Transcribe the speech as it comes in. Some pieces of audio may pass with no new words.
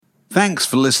Thanks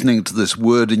for listening to this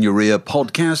Word in Your Ear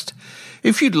podcast.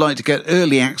 If you'd like to get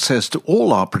early access to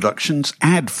all our productions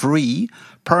ad-free,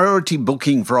 priority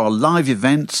booking for our live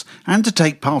events, and to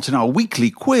take part in our weekly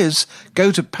quiz,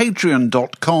 go to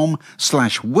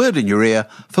patreon.com/wordinyourear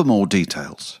for more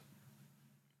details.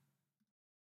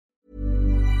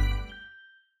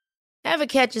 Ever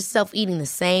catch yourself eating the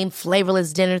same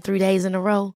flavorless dinner 3 days in a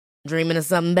row? Dreaming of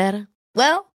something better?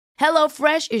 Well,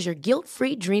 HelloFresh is your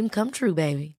guilt-free dream come true,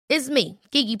 baby. It's me,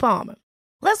 Keke Palmer.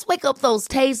 Let's wake up those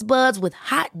taste buds with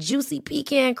hot, juicy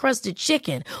pecan-crusted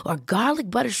chicken or garlic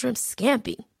butter shrimp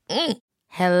scampi.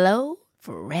 Hello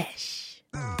Fresh.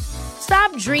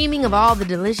 Stop dreaming of all the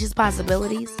delicious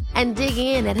possibilities and dig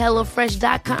in at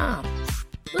HelloFresh.com.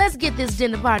 Let's get this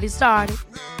dinner party started.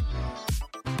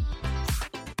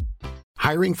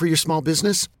 Hiring for your small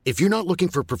business? If you're not looking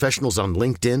for professionals on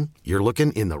LinkedIn, you're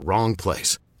looking in the wrong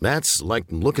place. That's like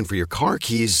looking for your car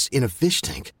keys in a fish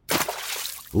tank.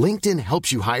 LinkedIn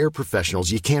helps you hire professionals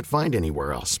you can't find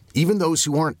anywhere else, even those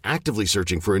who aren't actively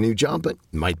searching for a new job but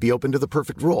might be open to the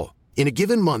perfect role. In a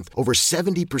given month, over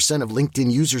 70% of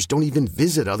LinkedIn users don't even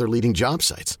visit other leading job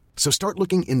sites. So start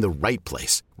looking in the right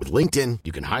place. With LinkedIn,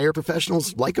 you can hire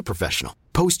professionals like a professional.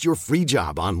 Post your free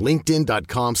job on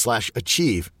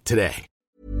linkedin.com/achieve today.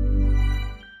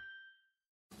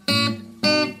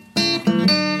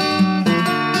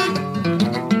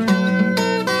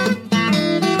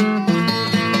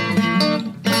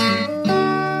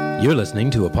 You're listening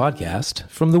to a podcast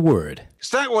from The Word.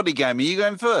 Stack Waddy Game, are you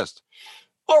going first?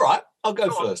 All right, I'll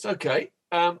go first. Okay.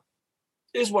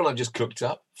 Here's one I just cooked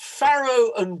up.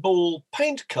 Farrow and Ball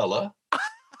paint colour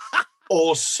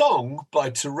or song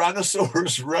by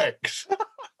Tyrannosaurus Rex.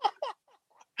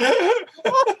 I'm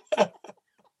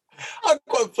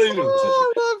quite pleased with this.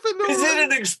 Is it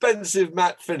an expensive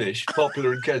matte finish,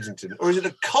 popular in Kensington, or is it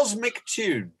a cosmic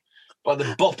tune by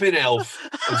the Bopping Elf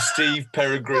and Steve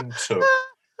Peregrine Took?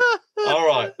 All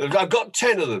right, I've got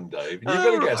 10 of them, Dave. You've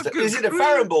got to guess that. Is it a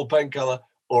Farrow and Ball paint colour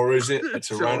or is it a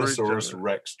Tyrannosaurus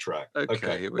Rex track?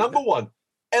 Okay. Number one,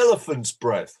 Elephant's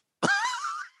Breath.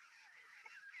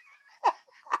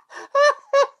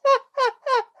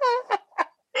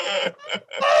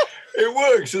 It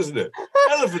works, doesn't it?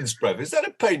 Elephant's Breath. Is that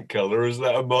a paint colour or is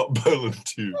that a Mark Bolan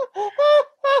tune?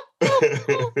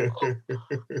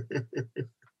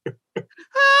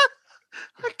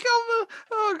 I can't.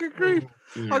 Oh, good grief.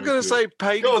 I'm going to say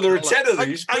paint Go on, there are colour. 10 of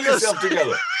these. Put yourself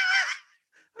together.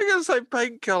 I'm going to say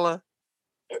paint colour.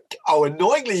 Oh,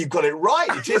 annoyingly, you've got it right.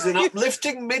 It is an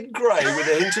uplifting mid-grey with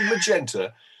a hint of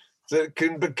magenta that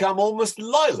can become almost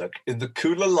lilac in the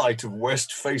cooler light of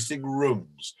west-facing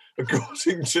rooms,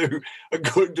 according to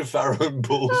Farrow and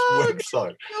Ball's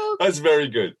website. That's very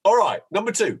good. All right,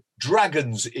 number two,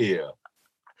 Dragon's Ear.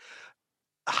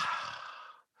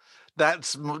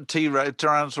 That's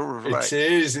Tyrannosaurus Rex.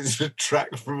 It is. It's a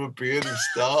track from A Beard of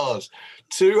Stars.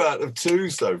 2 out of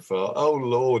 2 so far. Oh,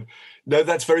 Lord. No,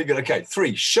 that's very good. Okay,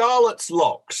 3, Charlotte's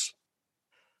Locks.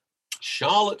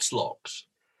 Charlotte's Locks.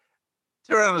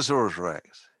 Tyrannosaurus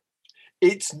Rex.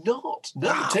 It's not.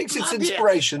 No, it takes its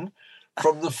inspiration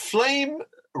from the flame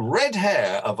red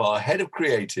hair of our head of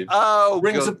creative.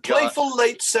 Brings a playful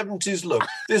late 70s look.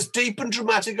 This deep and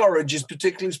dramatic orange is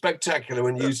particularly spectacular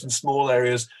when used in small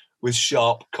areas with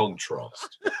sharp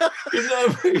contrast. You know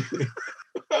what I mean?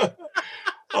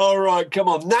 All right, come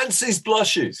on. Nancy's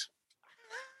Blushes.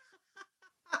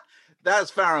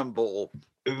 That's Farrow and Ball.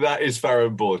 That is Farrow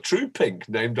and Ball. True pink,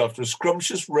 named after the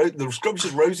scrumptious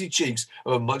rosy cheeks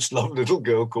of a much-loved little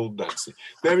girl called Nancy.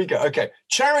 There we go. Okay.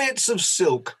 Chariots of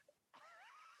Silk.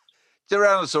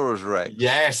 Tyrannosaurus Rex.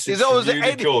 Yes, it's always from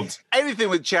Unicorns. Anything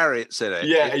with chariots in it.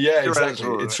 Yeah,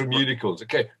 exactly. It's from Unicorns.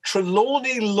 Okay.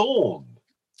 Trelawney Lawn.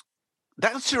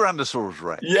 That's Tyrannosaurus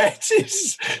Rex. Yeah, it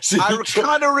is. So I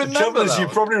kind of remember that. You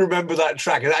probably remember that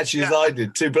track, and actually as I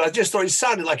did too, but I just thought it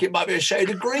sounded like it might be a shade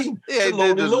of green.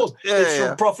 Trelawney Lawn. It's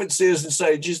from Prophets, Seers and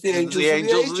Sages, the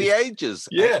Angels of the Ages.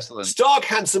 Yeah. Excellent. Stark,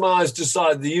 handsome eyes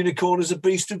decide the unicorn is a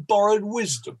beast of borrowed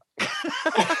wisdom.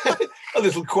 A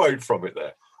little quote from it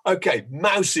there. Okay,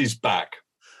 Mouse is back.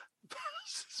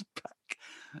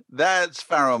 That's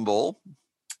Farrow and Ball.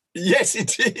 Yes,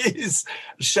 it is.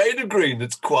 A shade of green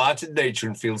that's quiet in nature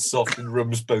and feels soft in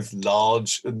rooms both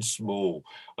large and small.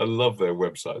 I love their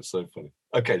website. It's so funny.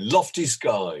 Okay, Lofty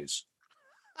Skies.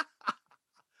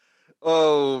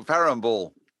 Oh, Farrow and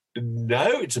Ball.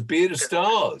 No, it's A Beard of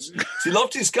Stars. See,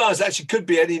 Lofty Skies actually could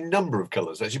be any number of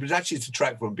colours, actually, but actually it's a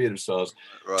track from A Beard of Stars.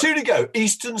 Right. 2 to go.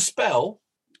 Eastern Spell.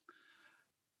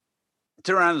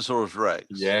 Tyrannosaurus Rex.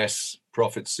 Yes.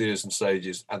 Prophets, Seers and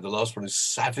Sages. And the last one is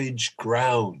Savage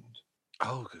Ground.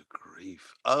 Oh, good grief.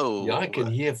 grief. Oh. Yeah, I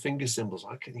can hear finger cymbals.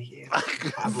 I can hear.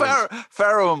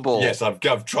 Pharaoh and Ball. Yes, I've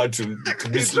tried to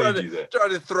mislead you there.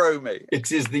 Trying to throw me.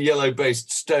 It is the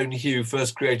yellow-based stone hue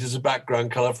first created as a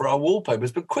background colour for our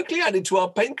wallpapers, but quickly added to our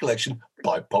paint collection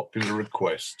by popular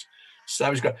request.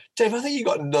 Savage Grey. Dave, I think you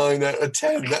got 9 out of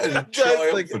 10. That is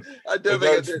triumphant. I don't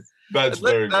think I did. That's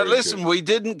very, now, very listen, good. we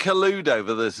didn't collude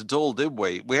over this at all, did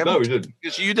we? No, we didn't.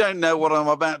 Because you don't know what I'm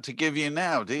about to give you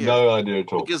now, do you? No idea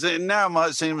at all. Because it now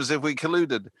might seem as if we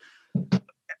colluded.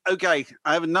 Okay,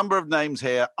 I have a number of names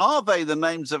here. Are they the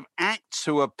names of acts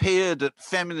who appeared at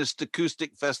Feminist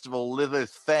Acoustic Festival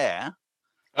Lilith Fair?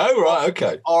 Oh, right,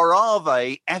 okay. Or are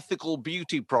they ethical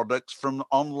beauty products from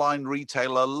online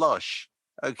retailer Lush?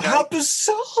 Okay. How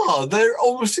bizarre. They're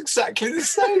almost exactly the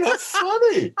same. That's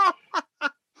funny.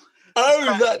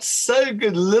 Oh, that's so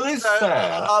good. Lilith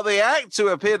Fair. Are the acts who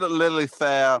appeared at Lilith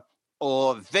Fair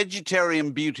or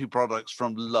vegetarian beauty products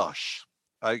from Lush?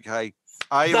 Okay.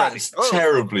 That's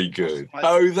terribly good.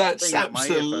 That's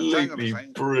absolutely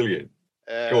brilliant.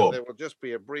 Go on. There will just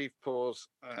be a brief pause.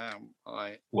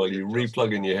 Well, you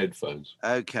replug in your headphones.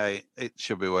 Okay. It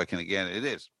should be working again. It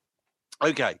is.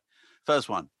 Okay. First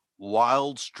one.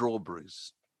 Wild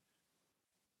strawberries.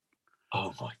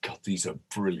 Oh, my God, these are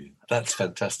brilliant. That's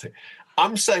fantastic.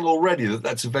 I'm saying already that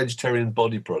that's a vegetarian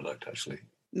body product, actually.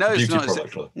 No, it's not.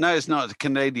 Product, no, it's not. It's a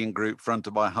Canadian group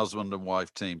fronted by a husband and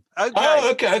wife team. Okay.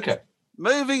 Oh, okay.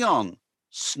 Moving on.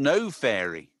 Snow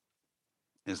Fairy.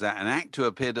 Is that an act who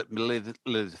appeared at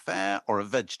Lilith Fair or a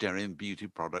vegetarian beauty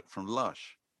product from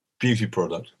Lush? Beauty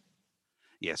product.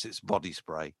 Yes, it's body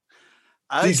spray.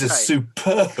 Okay. These are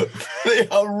superb. They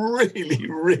are really,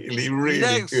 really,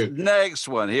 really good. Next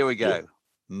one. Here we go. Yeah.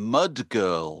 Mud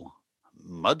Girl.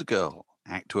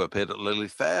 Act who appeared at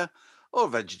Lilith Fair or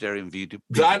vegetarian beauty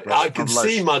that I can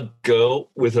see Mud Girl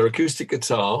with her acoustic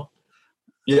guitar.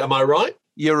 Yeah, am I right?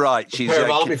 You're right. She's a pair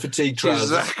of army fatigue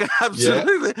trousers.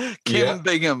 Absolutely. Yeah. Kim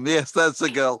Bingham. Yes, that's the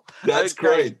girl. That's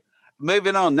great.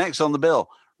 Moving on. Next on the bill.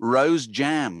 Rose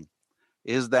Jam.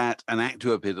 Is that an act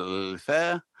who appeared at Lilith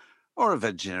Fair or a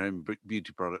vegetarian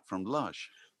beauty product from Lush?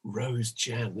 Rose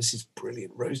Jam. This is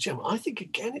brilliant. Rose Jam. I think,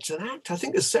 again, it's an act. I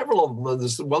think there's several of them.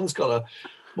 One's got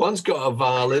a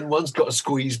violin, one's got a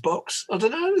squeeze box. I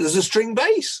don't know. There's a string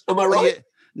bass. Am I right? Yeah.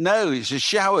 No, it's a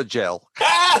shower gel.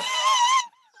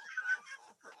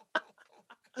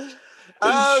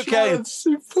 Okay.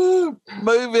 Superb.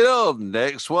 Moving on.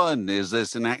 Next one. Is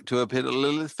this an act to appear at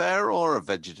Lilith Fair or a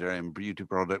vegetarian beauty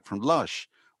product from Lush?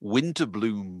 Winter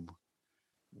Bloom.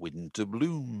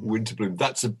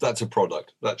 That's a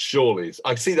product. That surely is.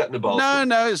 I see that in the basket.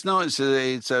 No, it's not.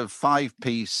 It's a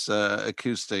 5-piece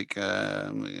acoustic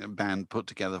band put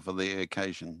together for the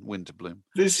occasion. Winter Bloom.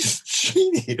 This is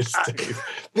genius, Dave.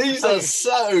 These are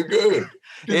so good.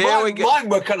 Mine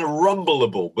were kind of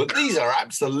rumbleable, but these are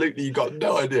absolutely. You got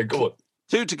no idea. Go on.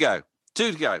 Two to go.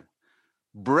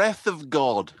 Breath of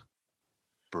God.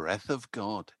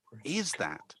 Is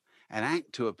that an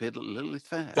act to appear at Lilith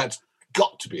Fair? That's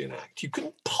got to be an act. You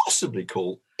couldn't possibly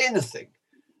call anything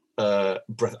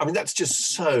breath. I mean, that's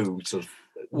just so sort of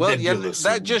nebulous.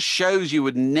 That just shows you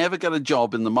would never get a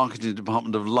job in the marketing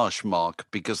department of Lush, Mark,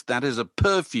 because that is a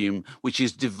perfume which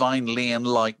is divinely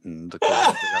enlightened.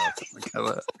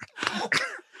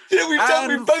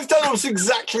 We've both done almost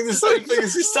exactly the same thing.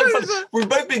 This is so fun. We've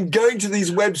both been going to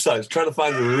these websites trying to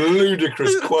find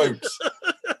ludicrous quotes.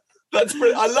 That's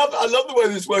brilliant. I love the way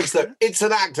this works, though. It's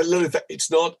an act, a little thing. It's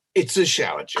not. It's a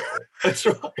shower gel. That's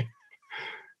right.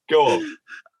 Go on.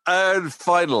 And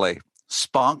finally,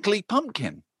 Sparkly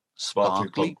Pumpkin.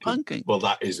 Sparkly Pumpkin. Well,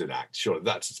 that is an act. Sure,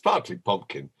 that's a Sparkly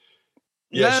Pumpkin.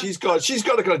 Yeah, she's got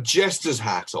a kind of jester's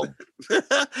hat on.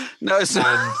 No, it's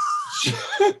not.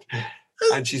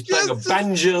 And she's playing a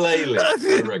banjolele.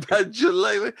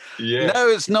 Banjolele. Yeah. No,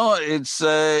 it's not. It's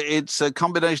a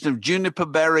combination of juniper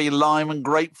berry, lime, and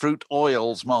grapefruit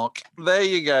oils, Mark. There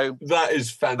you go. That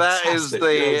is fantastic. That is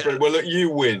the... Well, look,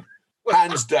 you win.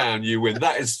 Hands down, you win.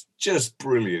 That is just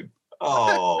brilliant.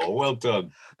 Oh, well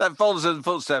done. That follows in the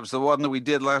footsteps, the one that we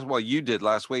did you did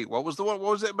last week. What was the one?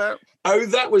 What was it about? Oh,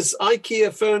 that was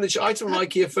IKEA furniture, item from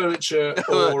IKEA furniture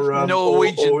or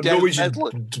Norwegian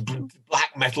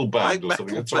black metal band or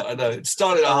something. That's right. I know. It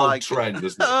started a whole trend,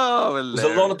 doesn't it? Oh,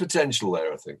 there's a lot of potential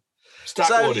there, I think.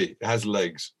 Stackwoody has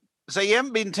legs. So you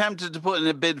haven't been tempted to put in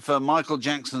a bid for Michael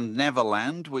Jackson's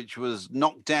Neverland, which was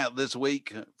knocked out this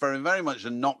week for very much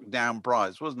a knockdown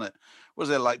prize, wasn't it? Was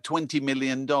it like $20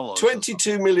 million?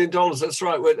 $22 million, that's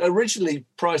right. Well, originally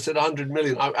priced at $100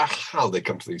 million. How they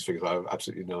come to these figures, I have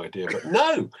absolutely no idea. But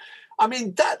no, I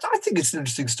think it's an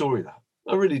interesting story, that.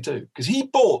 I really do. Because he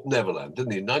bought Neverland,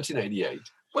 didn't he, in 1988.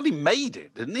 Well, he made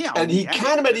it, didn't he? And he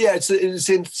kind of made it. Yeah,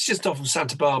 it's just off of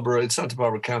Santa Barbara. It's Santa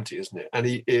Barbara County, isn't it? And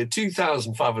he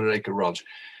 2,500 acre ranch.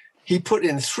 He put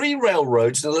in 3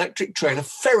 railroads, an electric train, a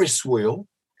Ferris wheel,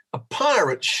 a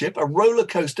pirate ship, a roller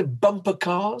coaster, bumper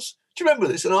cars. Do you remember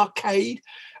this? An arcade.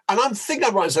 And I'm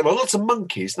right to say, well, lots of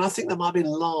monkeys, and I think there might have been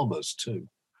llamas too.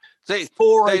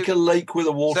 4-acre lake with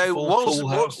a waterfall, pool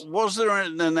house. Was there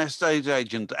an estate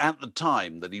agent at the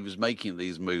time that he was making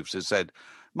these moves who said,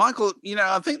 Michael,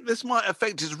 I think this might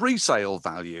affect his resale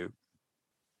value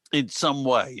in some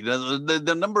way?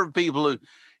 The number of people who,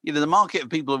 the market of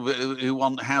people who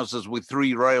want houses with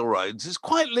 3 railroads is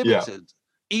quite limited,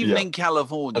 even in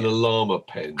California. And a llama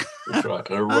pen, that's right,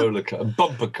 and a roller coaster, and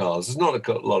bumper cars. There's not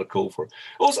a lot of call for it.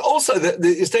 Also, the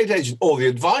estate agent or the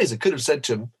advisor could have said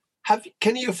to him,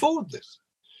 can you afford this?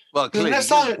 Well, clearly,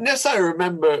 unless I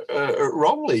remember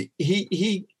wrongly,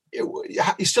 he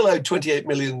still owed $28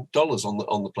 million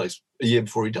on the place a year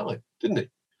before he died, didn't he?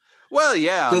 Well,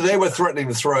 yeah. So they were threatening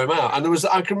to throw him out. And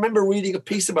I can remember reading a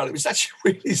piece about it. It was actually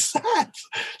really sad,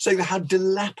 saying how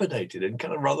dilapidated and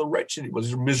kind of rather wretched it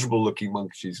was. Miserable-looking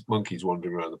monkeys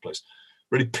wandering around the place.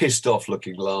 Really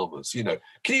pissed-off-looking llamas,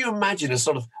 Can you imagine a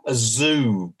sort of a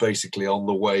zoo, basically, on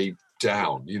the way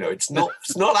down? It's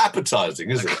not appetizing,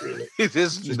 is it, really? It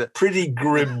isn't. It's a pretty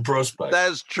grim prospect.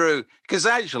 That's true. Because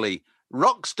actually,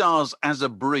 rock stars as a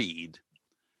breed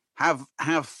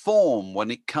have form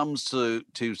when it comes to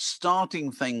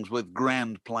starting things with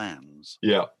grand plans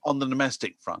on the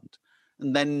domestic front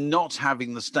and then not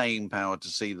having the staying power to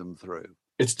see them through.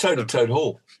 It's Toad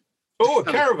Hall. Oh, a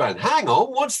caravan. Hang on.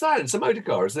 What's that? It's a motor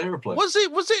car. It's an aeroplane. Was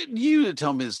it you that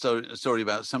told me a story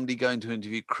about somebody going to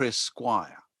interview Chris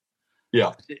Squire?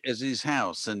 Yeah. At his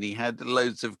house, and he had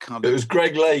loads of kind of... It was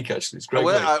Greg Lake, actually. It's Greg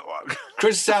Lake.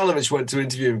 Chris Salovich went to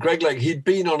interview him. Greg Lake, he'd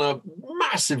been on a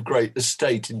massive great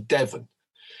estate in Devon,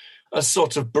 a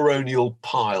sort of baronial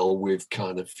pile with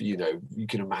kind of, you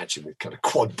can imagine with kind of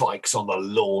quad bikes on the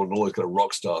lawn, all those kind of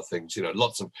rock star things,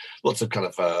 lots of kind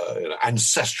of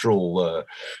ancestral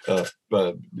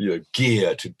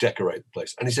gear to decorate the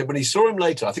place. And he said when he saw him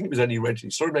later, I think it was only rented,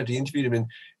 he saw him later, he interviewed him in,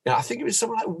 I think it was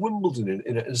somewhere like Wimbledon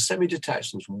in a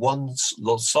semi-detached. There was one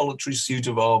solitary suit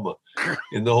of armour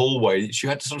in the hallway. You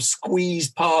had to sort of squeeze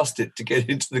past it to get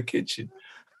into the kitchen.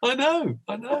 I know.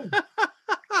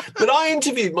 But I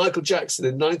interviewed Michael Jackson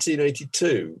in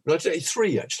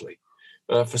 1983, actually,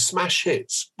 for Smash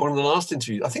Hits. One of the last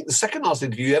interviews, I think the second last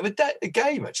interview he ever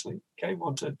gave, actually. Gave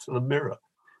one to the Mirror.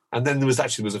 And then there was a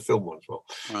film one as well.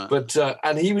 Right. But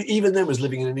and he even then was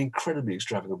living in an incredibly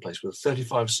extravagant place with a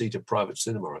 35-seater private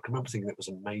cinema. I can remember thinking that was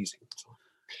amazing at the time.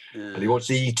 Yeah. And he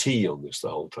watched E.T. on this the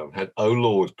whole time. Had Oh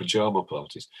Lord pajama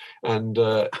parties, and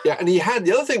and he had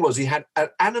the other thing was he had an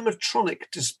animatronic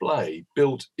display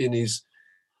built in his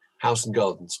house and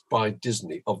gardens by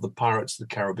Disney of the Pirates of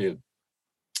the Caribbean.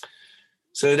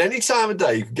 So at any time of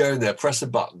day, you could go in there, press a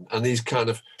button, and these kind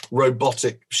of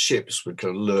robotic ships would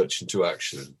kind of lurch into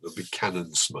action, and there'd be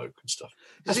cannon smoke and stuff.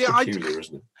 That's peculiar,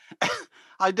 isn't it?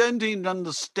 I don't even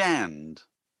understand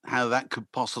how that could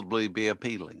possibly be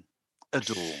appealing at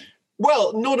all.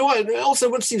 Well, nor do I. Also,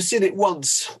 once you've seen it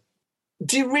once,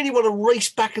 do you really want to race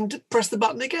back and press the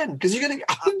button again? Because you're going to...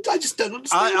 I just don't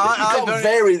understand. You can't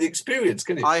vary the experience,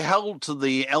 can you? I held to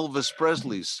the Elvis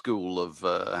Presley school of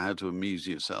how to amuse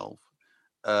yourself,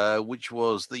 which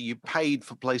was that you paid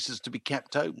for places to be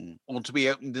kept open or to be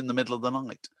opened in the middle of the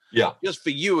night. Yeah. Just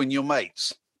for you and your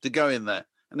mates to go in there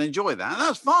and enjoy that. And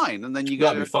that's fine. And then you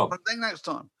go to a different thing next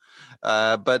time.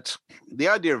 But the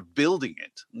idea of building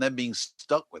it and then being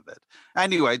stuck with it.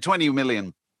 Anyway, 20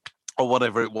 million or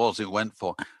whatever it was it went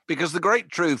for. Because the great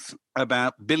truth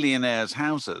about billionaires'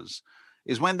 houses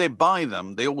is when they buy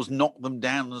them, they always knock them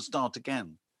down and start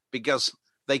again because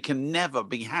they can never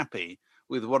be happy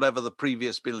with whatever the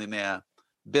previous billionaire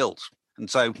built. And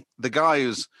so the guy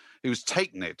who's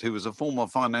taken it, who was a former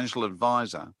financial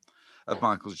advisor of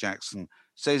Michael Jackson,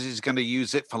 says he's going to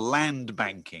use it for land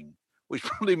banking, which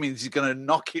probably means he's going to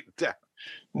knock it down.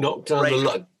 Knock down the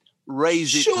line.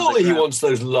 Raise it. Surely he wants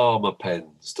those llama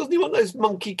pens. Doesn't he want those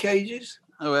monkey cages?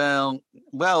 Well,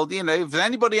 if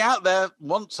anybody out there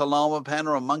wants a llama pen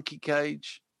or a monkey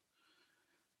cage,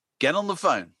 get on the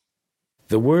phone.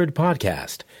 The Word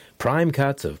Podcast. Prime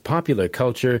cuts of popular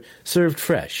culture served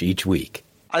fresh each week.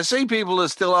 I see people are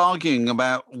still arguing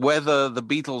about whether the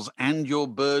Beatles' And Your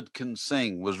Bird Can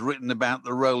Sing was written about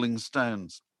the Rolling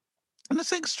Stones. And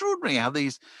it's extraordinary how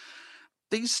these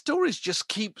stories just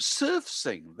keep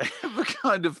surfacing. They have a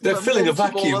kind of... They're filling a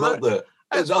vacuum, aren't they?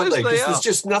 aren't they? Because there's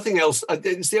just nothing else.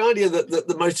 It's the idea that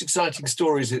the most exciting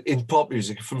stories in pop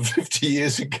music from 50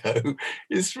 years ago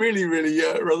is really, really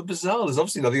rather bizarre. There's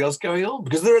obviously nothing else going on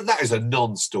because that is a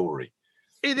non-story.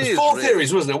 It There's is four really.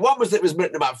 theories, wasn't there? One was that it was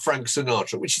written about Frank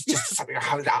Sinatra, which is just something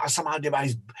somehow about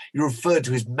you referred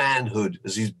to his manhood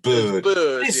as his bird.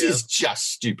 This is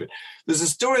just stupid. There's a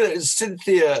story that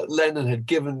Cynthia Lennon had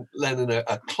given Lennon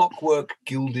a clockwork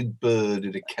gilded bird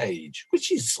in a cage,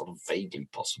 which is sort of vaguely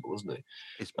possible, isn't it?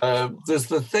 There's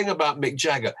the thing about Mick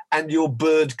Jagger, and your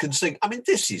bird can sing. I mean,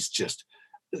 this is just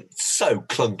so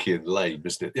clunky and lame,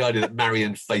 isn't it? The idea that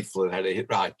Marianne Faithfull had a hit,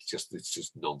 right? It's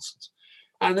just nonsense.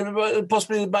 And then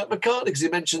possibly about McCartney, because he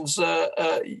mentions,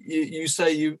 you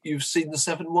say you've seen the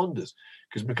Seven Wonders,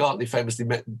 because McCartney famously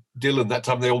met Dylan that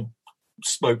time they all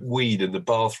smoked weed in the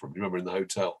bathroom, you remember, in the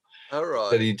hotel. All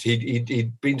right. That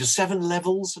he'd been to 7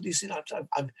 levels, and he said,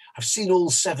 I've seen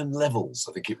all 7 levels,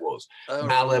 I think it was.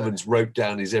 Mal Evans wrote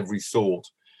down his every thought.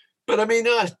 But I mean,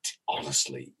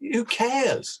 honestly, who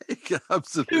cares?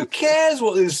 Absolutely. Who cares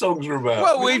what these songs are about?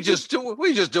 Well, we just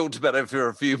talked about it for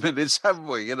a few minutes, haven't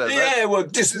we? You know. Yeah, we're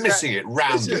dismissing it,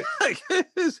 roundly.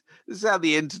 This is how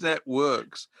the internet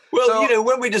works. Well,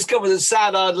 when we discovered that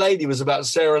Sad Eyed Lady was about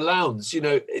Sarah Lowndes,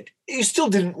 you still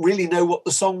didn't really know what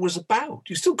the song was about.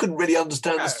 You still couldn't really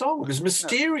understand the song. It was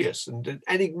mysterious and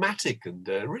enigmatic and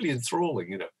really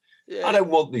enthralling. Yeah. I don't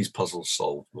want these puzzles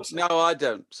solved myself. No, I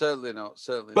don't. Certainly not.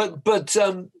 But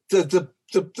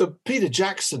the Peter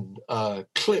Jackson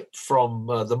clip from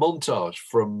the montage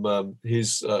from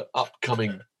his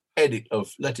upcoming edit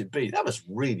of Let It Be, that was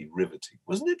really riveting,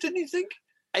 wasn't it? Didn't you think?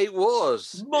 It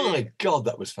was. My God,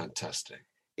 that was fantastic.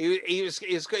 He's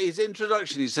got his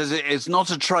introduction. He says it's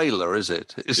not a trailer, is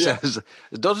it? It says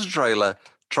it's not a trailer.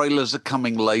 Trailers are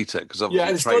coming later because and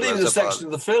it's not even a section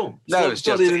of the film. It's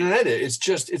not even an edit. It's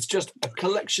just a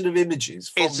collection of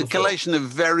images. It's a collection of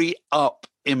very up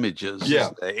images.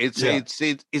 Yeah,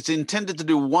 it's intended to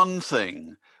do one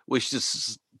thing, which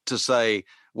is to say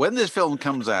when this film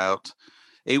comes out,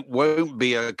 it won't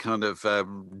be a kind of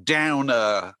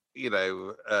downer.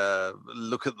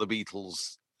 Look at the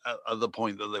Beatles at the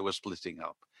point that they were splitting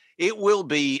up. It will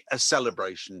be a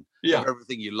celebration of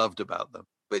everything you loved about them.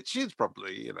 Which is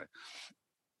probably,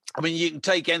 I mean, you can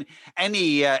take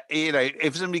any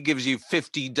if somebody gives you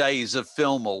 50 days of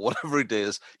film or whatever it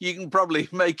is, you can probably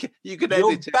edit it.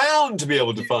 You're bound to be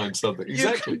able to find something.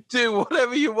 Exactly. You can do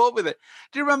whatever you want with it.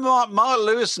 Do you remember Mark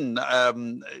Lewison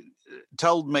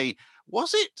told me,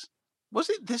 was it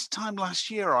this time last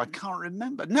year? I can't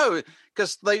remember. No,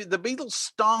 because the Beatles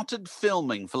started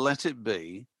filming for Let It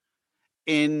Be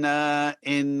in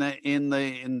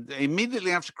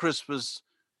immediately after Christmas.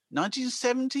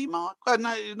 1970, Mark?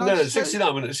 No,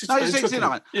 69.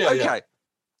 1969. Okay.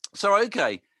 So,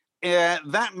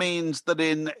 that means that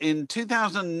in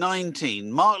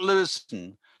 2019, Mark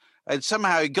Lewison had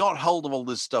somehow got hold of all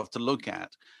this stuff to look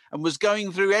at and was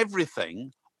going through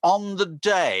everything on the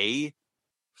day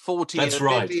 50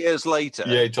 years later.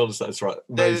 Yeah, he told us that's right.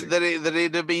 That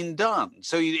it had been done.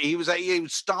 So he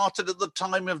started at the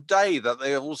time of day that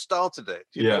they all started it.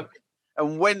 You know?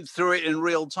 And went through it in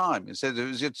real time. He said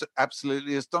it's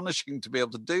absolutely astonishing to be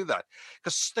able to do that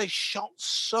because they shot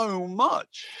so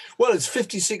much. Well, it's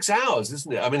 56 hours,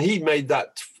 isn't it? I mean, he made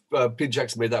that. Peter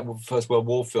Jackson made that First World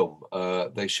War film,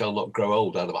 They Shall Not Grow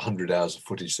Old, out of 100 hours of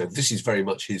footage. So this is very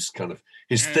much his kind of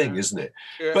thing, isn't it?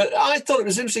 Yeah. But I thought it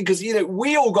was interesting because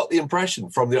we all got the impression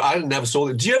from I never saw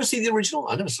it. Did you ever see the original?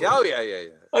 I never saw it. Oh yeah.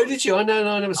 Oh, did you? I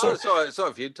never saw it. I saw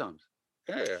it a few times.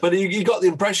 Yeah. But you got the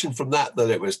impression from that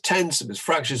it was tense, it was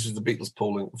fractious, it was the Beatles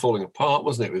falling apart,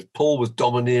 wasn't it? Paul was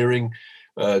domineering,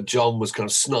 John was kind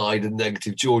of snide and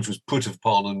negative, George was put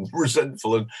upon and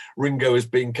resentful, and Ringo is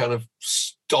being kind of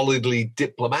stolidly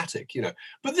diplomatic,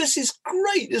 But this is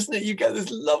great, isn't it? You get this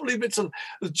lovely bits of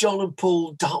John and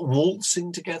Paul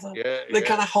waltzing together. They're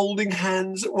kind of holding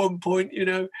hands at one point,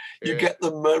 You get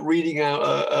them reading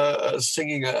out,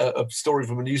 singing a story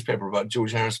from a newspaper about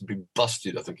George Harrison being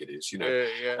busted, I think it is,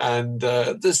 And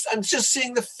just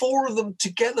seeing the four of them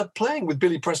together playing with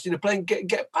Billy Preston, playing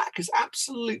Get Back is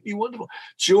absolutely wonderful.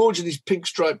 George in his pink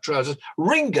striped trousers,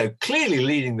 Ringo clearly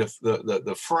leading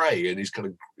the fray, and he's kind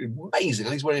of amazing.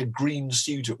 He's wearing a green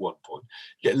suit at one point.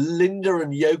 You get Linda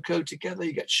and Yoko together.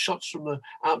 You get shots from the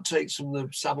outtakes from the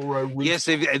Savile Row. Yes,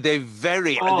 they're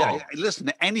very.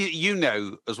 Listen,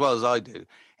 as well as I do,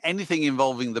 anything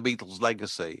involving the Beatles'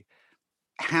 legacy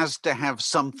has to have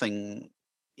something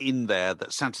in there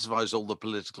that satisfies all the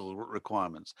political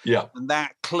requirements. Yeah, and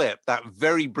that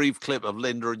very brief clip of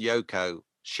Linda and Yoko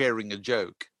sharing a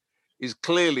joke, is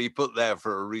clearly put there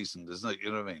for a reason, isn't it?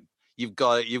 You know what I mean? You've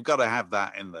got to have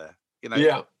that in there.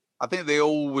 Yeah. I think they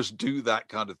always do that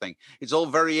kind of thing. It's all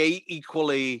very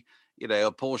equally,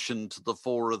 apportioned to the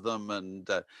four of them, and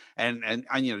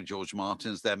George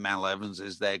Martin's there, Mal Evans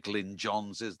is there, Glyn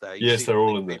Johns is there. Yes, they're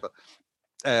all in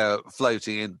there,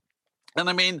 floating in. And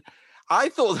I mean, I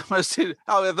thought I thought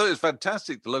it was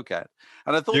fantastic to look at,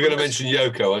 and I thought you're going to mention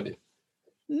Yoko, aren't you?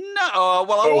 No,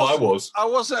 well, I was. I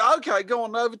wasn't. Okay, go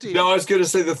on, over to you. No, I was going to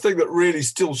say the thing that really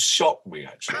still shocked me,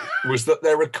 actually, was that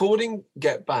they're recording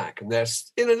Get Back, and they're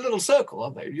in a little circle,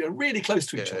 aren't they? Really close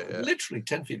to each other, literally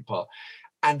 10 feet apart.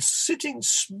 And sitting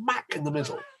smack in the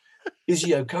middle is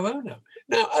Yoko Ono.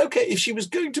 Now, okay, if she was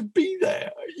going to be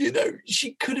there,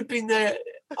 she could have been there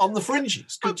on the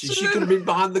fringes, couldn't she? She could have been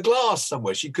behind the glass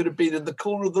somewhere. She could have been in the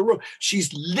corner of the room.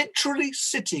 She's literally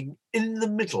sitting in the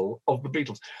middle of the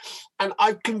Beatles. And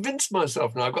I've convinced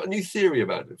myself now, I've got a new theory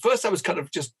about it. First, I was kind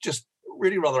of just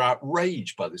really rather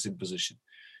outraged by this imposition.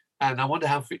 And I wonder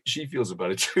how she feels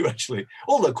about it too, actually.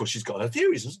 Although, of course, she's got her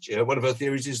theories, hasn't she? One of her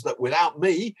theories is that without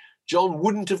me, John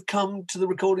wouldn't have come to the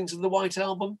recordings of the White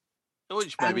Album.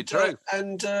 Which may be true.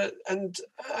 And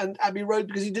Abbey Road,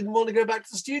 because he didn't want to go back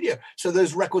to the studio. So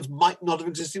those records might not have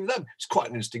existed with them. It's quite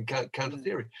an interesting counter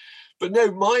theory. But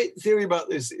no, my theory about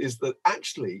this is that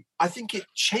actually I think it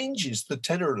changes the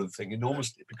tenor of the thing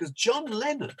enormously, because John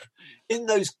Lennon, in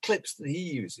those clips that he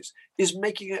uses, is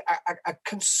making a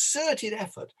concerted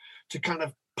effort to kind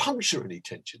of puncture any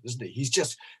tension, isn't he? He's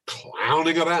just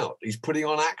clowning about. He's putting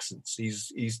on accents.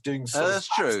 He's doing some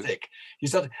slapstick.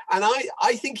 He's done, and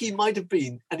I think he might have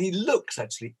been, and he looks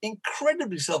actually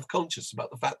incredibly self-conscious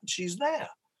about the fact that she's there.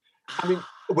 I mean,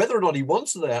 whether or not he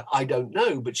wants her there, I don't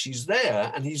know, but she's there,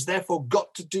 and he's therefore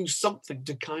got to do something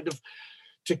to kind of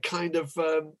get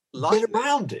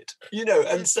around it,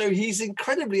 and so he's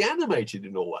incredibly animated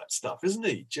in all that stuff, isn't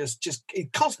he? Just he's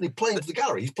constantly playing to the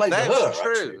gallery. He's playing to her,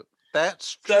 true. Actually.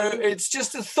 That's true. So it's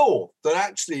just a thought that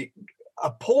actually,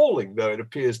 appalling though it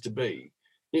appears to be,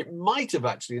 it might have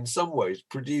actually in some ways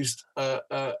produced a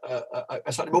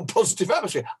slightly more positive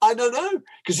atmosphere. I don't know,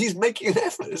 because he's making an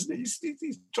effort, isn't he?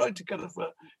 He's trying to kind of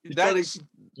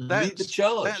lead the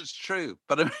charge. That's true.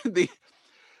 But I mean,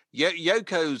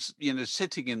 Yoko's,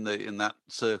 sitting in that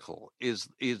circle is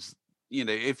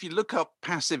if you look up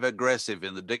passive aggressive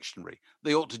in the dictionary,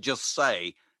 they ought to just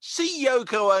say, see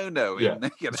Yoko Ono.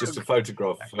 It's just a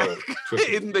photograph of her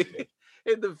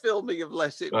in the filming of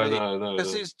Let It Be.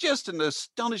 Because it's just an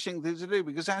astonishing thing to do,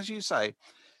 because as you say,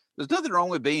 there's nothing wrong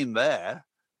with being there.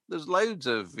 There's loads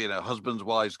of, husbands,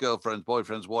 wives, girlfriends,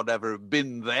 boyfriends, whatever, have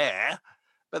been there,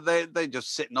 but they're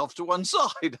just sitting off to one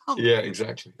side, aren't they? Yeah,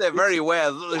 exactly. They're very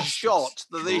aware that there's shot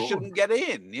that they shouldn't get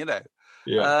in,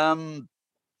 Yeah.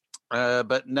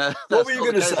 But no. What were you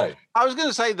going to say? I was going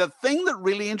to say the thing that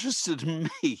really interested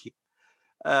me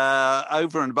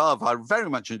over and above, I very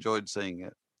much enjoyed seeing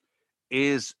it,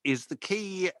 is the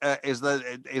key, is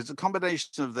the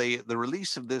combination of the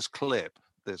release of this clip,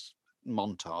 this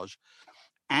montage,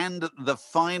 and the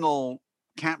final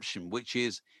caption, which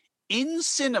is in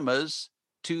cinemas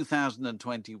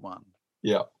 2021.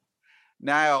 Yeah.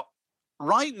 Now,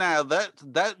 right now,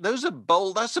 that's a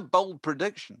bold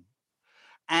prediction.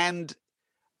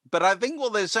 But I think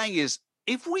what they're saying is,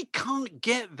 if we can't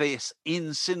get this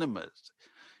in cinemas,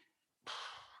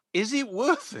 is it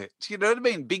worth it? You know what I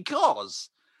mean? Because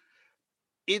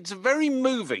it's very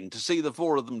moving to see the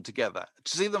four of them together,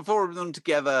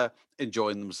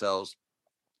 enjoying themselves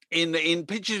in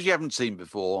pictures you haven't seen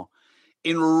before,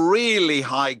 in really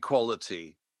high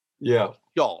quality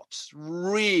shots,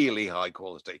 really high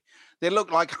quality. They look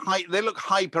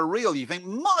hyper real. You think,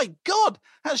 my God,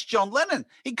 that's John Lennon.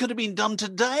 It could have been done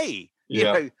today.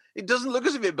 Yeah. It doesn't look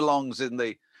as if it belongs in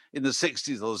the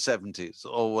 60s or the 70s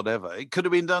or whatever. It could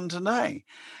have been done today.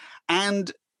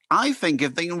 And I think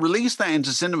if they can release that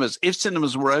into cinemas, if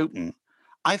cinemas were open,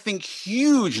 I think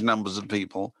huge numbers of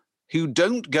people who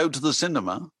don't go to the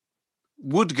cinema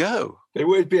would go. It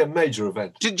would be a major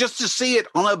event. Just to see it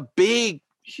on a big,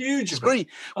 huge screen.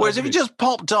 Whereas if it just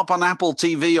popped up on Apple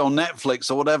TV or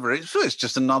Netflix or whatever, it's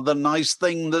just another nice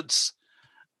thing that's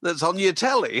on your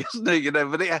telly, isn't it?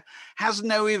 But it has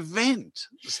no event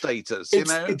status.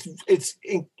 It's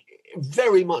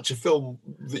very much a film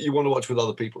that you want to watch with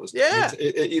other people. Isn't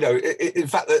it? In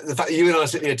fact, the fact that you and I are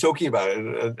sitting here talking about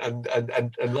it,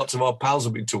 and lots of our pals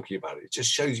have been talking about it, it just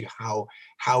shows you how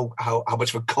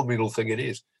much of a communal thing it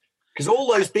is. Because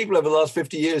all those people over the last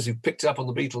 50 years who picked up on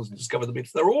the Beatles and discovered the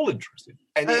Beatles, they're all interested.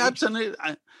 Absolutely.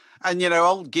 And,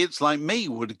 old gits like me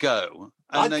would go.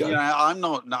 And, I'm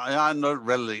not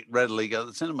readily go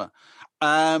to the cinema.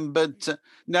 But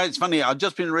no, it's funny. I've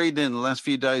just been reading in the last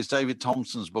few days David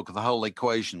Thompson's book, The Whole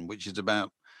Equation, which is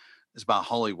about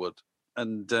Hollywood.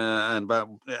 and about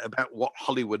what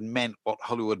Hollywood meant, what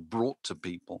Hollywood brought to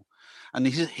people. And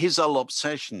his whole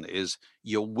obsession is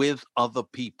you're with other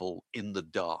people in the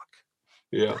dark.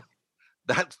 Yeah.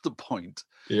 That's the point.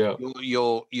 Yeah.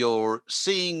 You're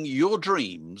seeing your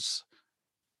dreams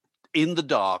in the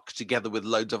dark together with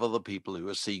loads of other people who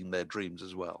are seeing their dreams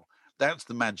as well. That's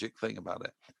the magic thing about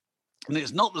it. And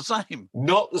it's not the same.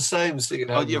 Not the same seeing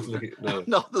how no.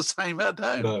 Not the same at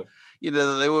home. No. You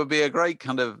know, there would be a great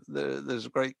kind of, there's a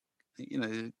great, you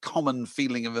know, common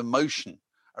feeling of emotion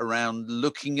around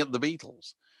looking at the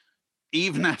Beatles,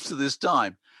 even after this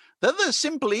time, that there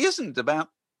simply isn't about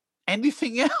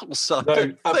anything else.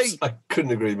 I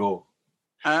couldn't agree more.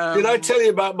 Did I tell you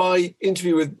about my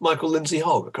interview with Michael Lindsay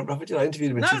Hogg? I can't remember if I did. I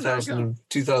interviewed him in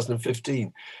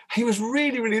 2015. He was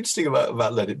really, really interesting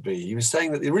about Let It Be. He was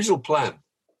saying that the original plan,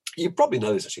 you probably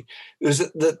know this actually, was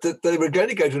that they were going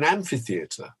to go to an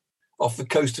amphitheatre off the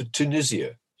coast of Tunisia.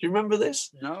 Do you remember this?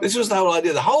 No. This was the whole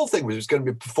idea. The whole thing was it was going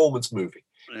to be a performance movie.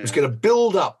 Yeah. It was going to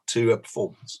build up to a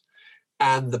performance.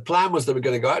 And the plan was they were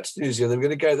going to go out to Tunisia. They were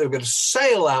going to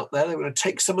sail out there. They were going to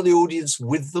take some of the audience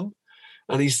with them.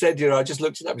 And he said, you know, I just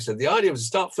looked it up. He said, the idea was to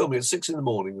start filming at 6 a.m.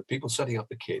 with people setting up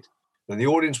the kit. And the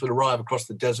audience would arrive across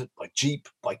the desert by jeep,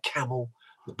 by camel.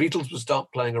 The Beatles would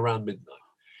start playing around midnight.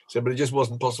 He said, but it just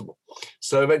wasn't possible.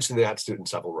 So eventually they had to do it in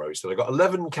Savile Row. So they got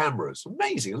 11 cameras.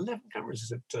 Amazing, 11 cameras. He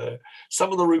said,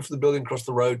 some on the roof of the building across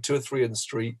the road, 2 or 3 in the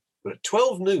street. But at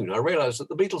 12 noon, I realised that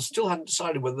the Beatles still hadn't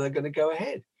decided whether they're going to go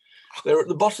ahead. They were at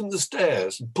the bottom of the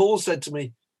stairs. And Paul said to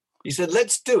me, he said,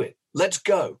 let's do it. Let's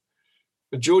go.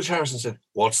 And George Harrison said,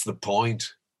 what's the point?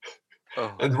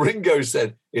 Oh. And Ringo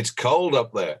said, it's cold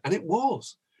up there. And it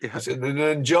was. Yeah. And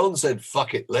then John said,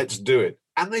 fuck it, let's do it.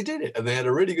 And they did it. And they had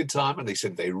a really good time. And they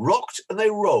said they rocked and they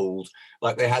rolled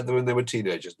like they had them when they were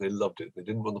teenagers. And they loved it. They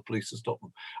didn't want the police to stop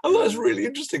them. And that was really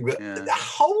interesting. That the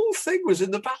whole thing was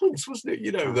in the balance, wasn't it?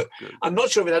 You know, I'm not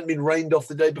sure if it hadn't been rained off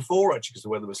the day before, actually, because the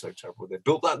weather was so terrible. They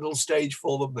built that little stage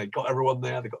for them. They got everyone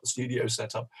there. They got the studio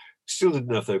set up. Still didn't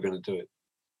know if they were going to do it.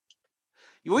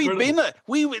 We've been there.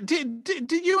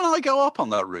 Did you and I go up on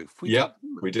that roof?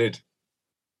 We did.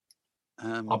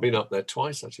 I've been up there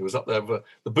twice, actually. I was up there for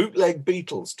the Bootleg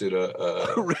Beatles did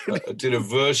a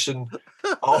version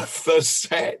of the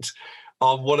set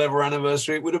on whatever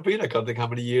anniversary it would have been. I can't think how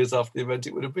many years after the event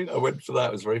it would have been. I went for that.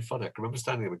 It was very funny. I can remember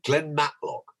standing there with Glenn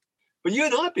Matlock. But you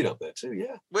and I have been up there too,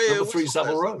 yeah. Number 3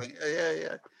 Savile Row.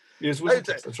 Yeah. Yes,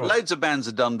 that's right. Loads of bands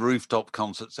have done rooftop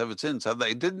concerts ever since, have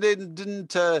they?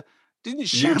 Didn't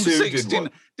Sham 69?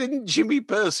 Didn't Jimmy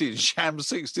Percy and Sham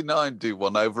 69 do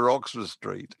one over Oxford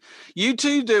Street? You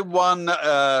two did one. It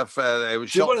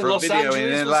was shot for a video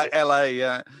in LA.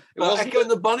 Yeah, Echo and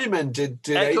the Bunnymen did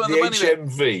the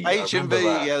HMV.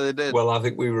 HMV, yeah, they did. Well, I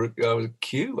think we were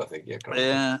Q. I think,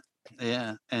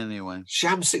 yeah. Anyway,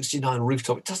 Sham 69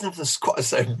 rooftop. It doesn't have quite the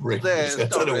same ring. I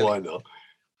don't know why not.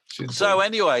 So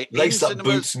anyway, lace up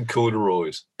boots and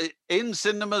corduroys in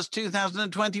cinemas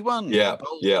 2021. Yeah,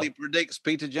 boldly predicts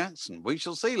Peter Jackson. We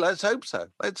shall see. Let's hope so.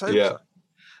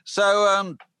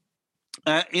 So,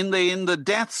 in the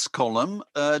deaths column,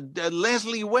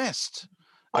 Leslie West.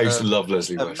 I used to love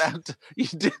Leslie West. You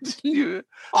did, didn't you?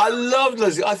 I loved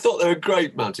Leslie. I thought they were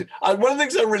great, Mountain. And one of the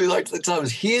things I really liked at the time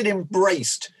was he had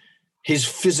embraced his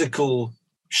physical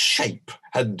shape,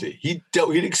 hadn't he? He'd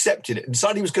accepted it and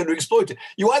decided he was going to exploit it.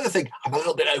 You either think, I'm a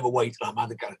little bit overweight and I'm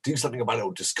either going to do something about it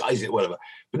or disguise it, whatever.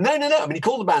 But no. I mean, he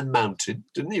called the band Mounted,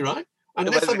 didn't he, right? And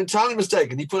unless I'm entirely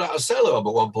mistaken, he put out a solo album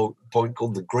at one point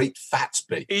called The Great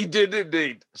Fatsby. He did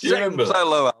indeed. Second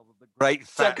solo album, The Great Fatsby.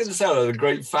 Second solo, The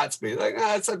Great Fatsby.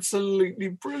 That's absolutely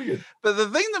brilliant. But the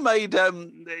thing that made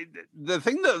the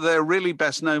thing that they're really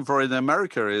best known for in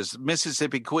America is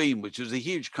Mississippi Queen, which was a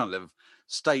huge kind of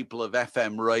staple of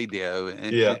FM radio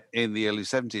in the early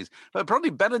 70s, but probably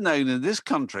better known in this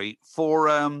country for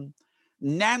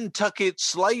Nantucket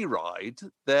Sleigh Ride.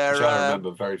 Which I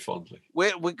remember very fondly.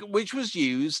 Which was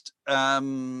used,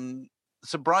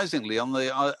 surprisingly, on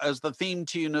as the theme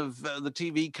tune of the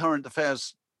TV current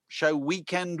affairs show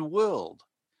Weekend World,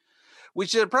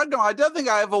 which is a program I don't think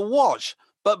I ever watched.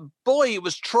 But boy, it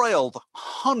was trailed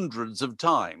hundreds of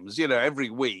times,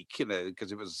 every week,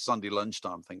 because it was Sunday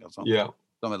lunchtime thing or something. Yeah.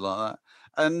 Something like that.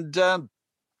 And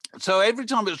so every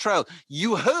time it was trailed,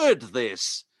 you heard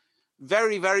this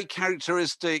very, very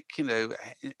characteristic,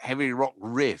 heavy rock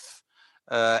riff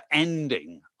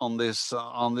ending on this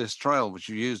trail, which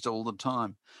you used all the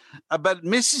time. But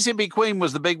Mississippi Queen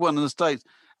was the big one in the States.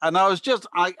 And I was just,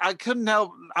 I couldn't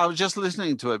help, I was just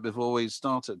listening to it before we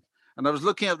started. And I was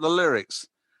looking at the lyrics,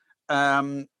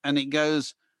 and it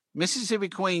goes, Mississippi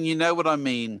Queen, you know what I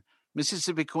mean.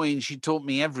 Mississippi Queen, she taught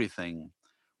me everything.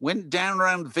 went down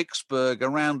around Vicksburg,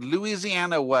 around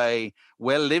Louisiana way,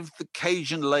 where lived the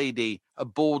Cajun lady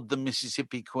aboard the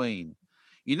Mississippi Queen.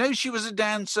 You know she was a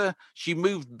dancer. She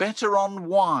moved better on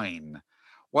wine.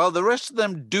 While the rest of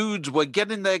them dudes were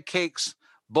getting their kicks,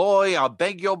 boy, I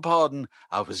beg your pardon,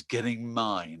 I was getting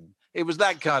mine. It was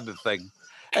that kind of thing.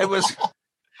 It was,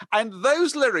 and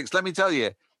those lyrics, let me tell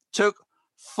you, took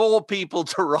 4 people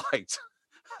to write.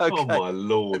 Okay. Oh, my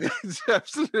Lord. It's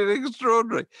absolutely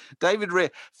extraordinary. David Rea.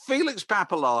 Felix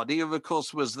Pappalardi, who, of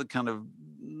course, was the kind of...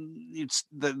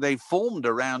 they formed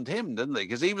around him, didn't they?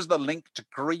 Because he was the link to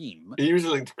Cream. He was the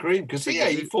link to Cream, because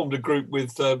he formed a group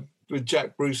with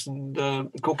Jack Bruce and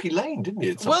Corky Lane, didn't he?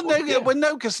 It's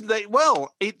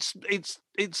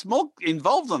more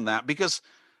involved than that, because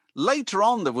later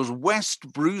on there was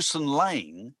West, Bruce and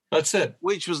Lane. That's it.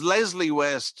 Which was Leslie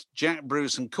West, Jack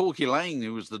Bruce and Corky Lane,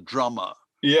 who was the drummer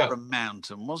from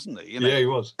Mountain, wasn't he? Yeah, he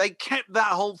was. They kept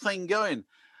that whole thing going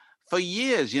for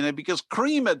years, because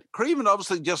Cream had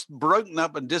obviously just broken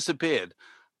up and disappeared.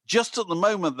 Just at the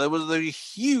moment, there was a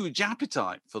huge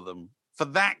appetite for them, for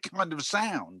that kind of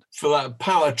sound. For that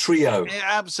power trio. Yeah,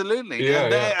 absolutely.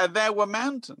 Yeah, and there were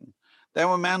Mountain. They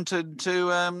were mounted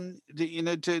to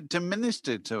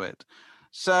minister to it.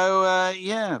 So,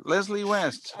 Leslie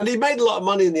West. And he made a lot of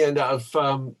money in the end out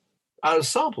of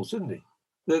samples, didn't he?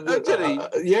 Did he?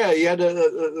 He had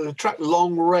a track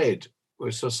Long Red,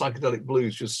 which was psychedelic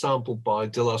blues, was sampled by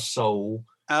De La Soul,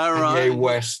 Kanye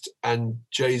West, and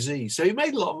Jay-Z. So he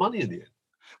made a lot of money in the end.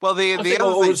 Well,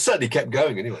 it certainly kept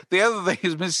going anyway. The other thing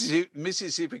is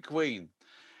Mississippi Queen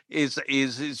is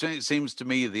it seems to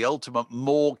me the ultimate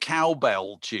more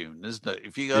cowbell tune, isn't it?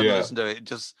 If you go and listen to it, it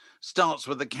just starts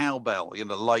with the cowbell,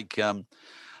 like what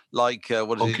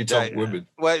is Honky it? Tonk Women.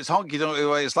 Well, it's Honky Tonk.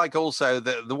 It's like also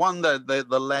the one that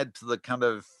led to the kind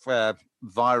of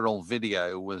viral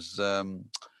video was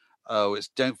it's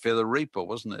 "Don't Fear the Reaper,"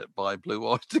 wasn't it, by Blue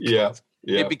Oyster Cult? Yeah.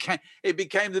 Yeah. It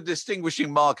became the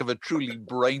distinguishing mark of a truly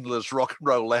brainless rock and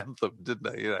roll anthem,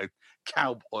 didn't it?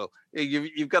 Cowboy.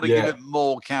 You've got to give it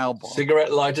more cowboy.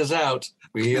 Cigarette lighters out.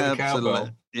 We hear the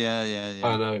cowbell. Yeah.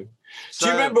 I know. Do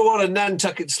you remember what a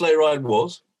Nantucket sleigh ride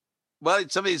was? Well,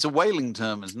 it's a whaling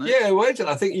term, isn't it? Yeah, whaling.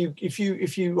 I think if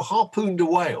you harpooned a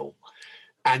whale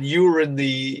and you were in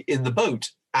the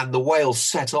boat and the whale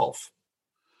set off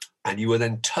and you were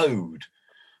then towed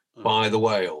by the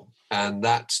whale, and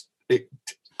that's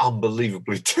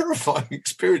unbelievably terrifying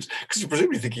experience, because you're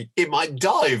presumably thinking it might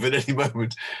dive at any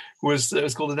moment. It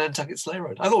was called the Nantucket Sleigh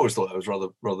Ride. I always thought that was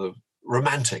rather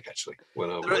romantic, actually.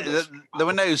 There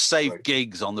were no safe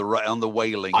gigs on the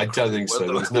whaling. I don't think so.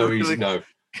 There was no easy no.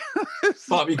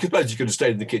 But you could have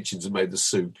stayed in the kitchens and made the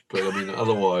soup. But I mean,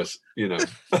 otherwise, there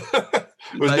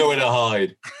was nowhere to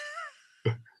hide.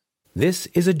 This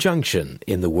is a junction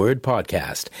in the word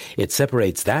podcast. It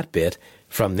separates that bit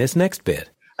from this next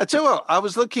bit. I tell you what, I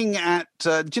was looking at,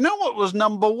 do you know what was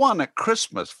number 1 at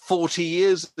Christmas 40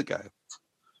 years ago?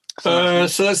 So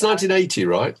that's 1980,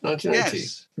 right? 1980.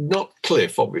 Yes. Not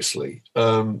Cliff, obviously.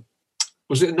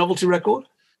 Was it a novelty record?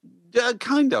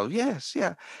 Kind of, yes,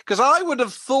 yeah. Because I would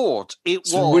have thought it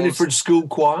was... Winifred School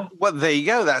Choir? Well, there you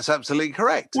go. That's absolutely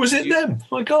correct. Was it them?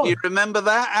 My God. You remember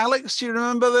that, Alex? Do you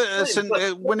remember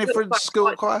the Winifred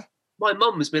School Choir? My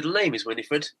mum's middle name is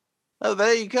Winifred. Oh,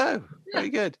 there you go. Very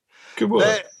good. Good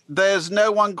work. There's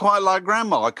no one quite like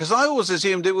Grandma, because I always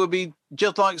assumed it would be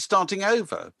just like Starting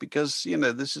Over, because,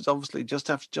 this is obviously just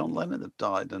after John Lennon had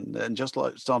died, and just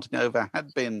like Starting Over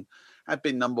had been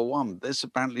number 1. This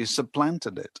apparently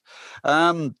supplanted it.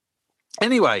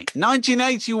 Anyway,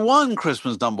 1981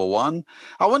 Christmas number 1.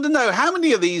 I want to know how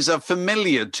many of these are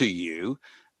familiar to you,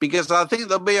 because I think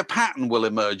there'll be a pattern will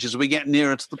emerge as we get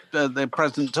nearer to the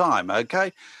present time,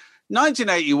 okay?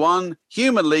 1981,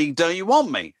 Human League, Don't You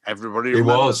Want Me? Everybody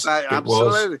remembers that?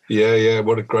 Absolutely. Yeah,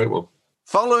 what a great one.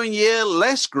 Following year,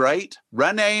 less great,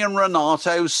 Renee and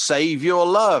Renato, Save Your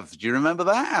Love. Do you remember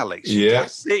that, Alex?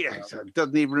 Yes.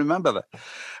 Doesn't even remember that.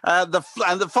 And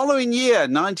the following year,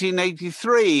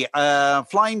 1983,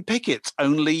 Flying Pickets,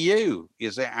 Only You,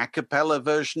 is an a cappella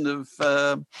version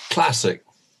of... Classic.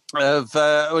 It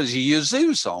was a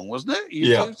Yazoo song, wasn't it?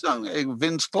 Yazoo song, a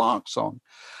Vince Clarke song.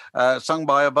 Sung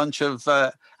by a bunch of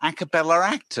a cappella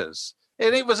actors.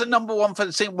 And it was a number 1 for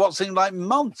what seemed like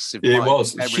months. It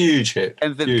was a huge hit.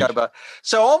 Huge.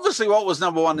 So obviously what was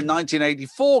number 1 in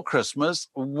 1984 Christmas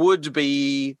would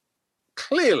be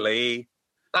clearly...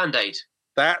 Band-Aid.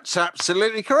 That's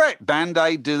absolutely correct.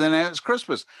 Band-Aid, Do They Know It's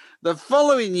Christmas. The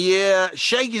following year,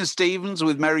 Shakin' Stevens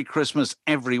with Merry Christmas,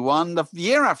 Everyone. The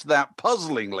year after that,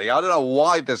 puzzlingly, I don't know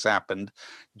why this happened,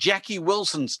 Jackie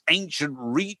Wilson's Ancient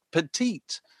Reet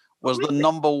Petite was the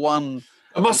number 1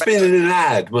 It must have been in an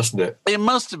ad, mustn't it? It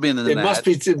must have been in an ad. It must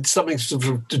be in something sort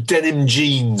of denim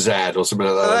jeans ad or something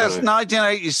like that. That's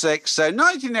 1986. So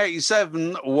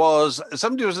 1987 was,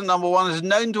 somebody was at number one is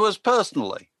known to us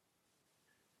personally.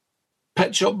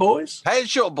 Pet Shop Boys? Pet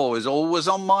Shop Boys, always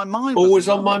on my mind. Always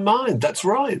on my mind, that's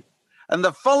right. And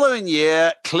the following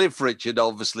year, Cliff Richard,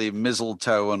 obviously,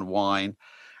 Mistletoe and Wine.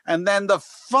 And then the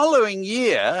following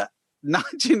year,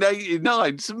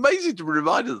 1989, it's amazing to be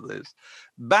reminded of this,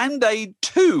 Band-Aid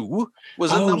 2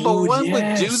 was at number one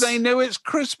with Do They Know It's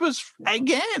Christmas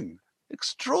again.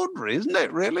 Extraordinary, isn't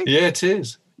it, really? Yeah, it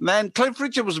is. Then Cliff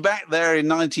Richard was back there in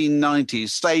 1990,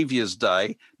 Saviour's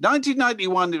Day.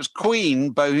 1991, it was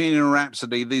Queen, Bohemian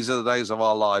Rhapsody, These Are the Days of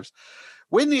Our Lives.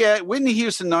 Whitney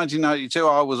Houston, 1992,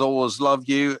 I Will Always Love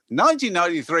You.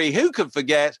 1993, who could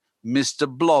forget Mr.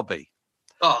 Blobby?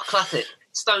 Oh, classic.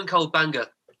 Stone cold banger.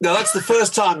 Now, that's the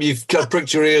first time you've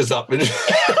pricked your ears up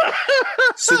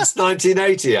since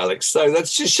 1980, Alex. So that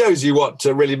just shows you what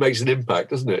really makes an impact,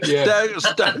 doesn't it? Yeah.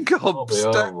 Stone cold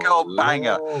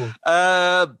banger.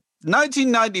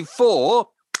 1994,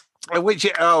 which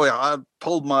I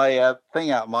pulled my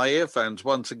thing out of my earphones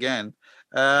once again,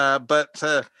 but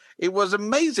it was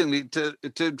amazingly to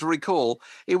recall.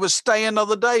 It was "Stay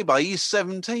Another Day" by East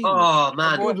 17. Oh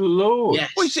man, good lord! Yes.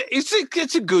 Which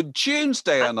it's a good tune.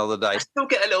 "Stay Another Day." I still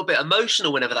get a little bit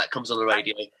emotional whenever that comes on the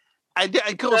radio. And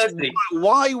of course,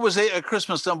 why was it a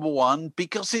Christmas number one?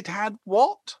 Because it had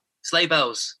what? Sleigh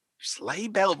bells. Sleigh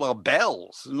bell, well,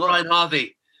 bells. Brian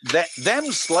Harvey.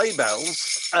 Them sleigh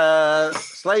bells, the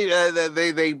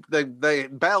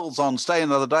bells on "Stay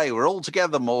Another Day" were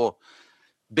altogether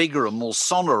bigger and more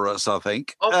sonorous, I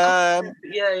think.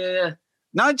 Yeah.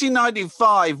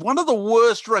 1995, one of the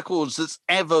worst records that's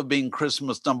ever been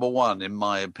Christmas number one, in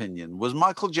my opinion, was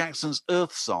Michael Jackson's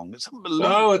Earth Song. It's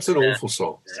unbelievable. Oh, it's an awful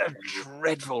song. It's a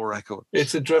dreadful record.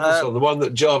 It's a dreadful song, the one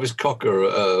that Jarvis Cocker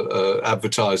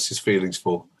advertised his feelings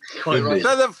for. Quite right.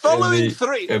 So the following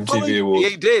three... MTV Awards.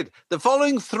 He did. The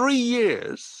following 3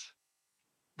 years,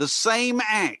 the same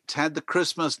act had the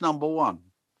Christmas number one.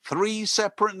 3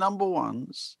 separate number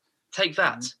ones. Take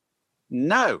that.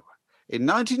 No. In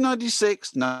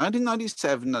 1996,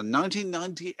 1997, and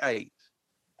 1998.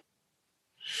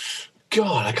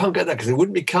 God, I can't get that because it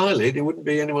wouldn't be Kylie. It wouldn't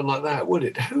be anyone like that, would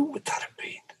it? Who would that have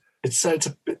been?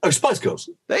 Spice Girls.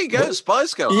 There you go,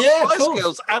 Spice Girls. Yeah, Spice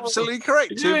Girls, absolutely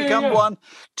correct. Two become one,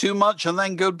 too much, and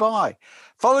then goodbye.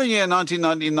 Following year,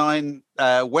 1999,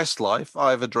 Westlife, I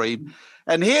Have a Dream.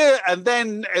 And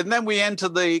then we enter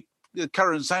the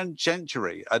current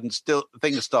century, and still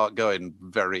things start going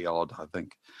very odd, I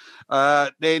think.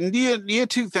 In year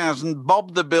 2000,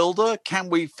 Bob the Builder, Can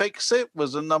We Fix It,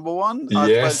 was a number one.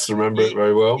 Yes, remember it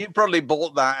very well. You probably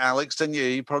bought that, Alex, didn't you?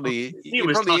 You probably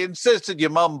insisted your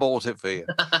mum bought it for you.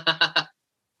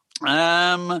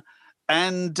 And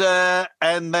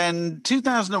then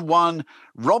 2001,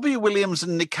 Robbie Williams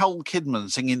and Nicole Kidman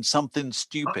singing Something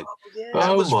Stupid.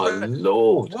 Oh, my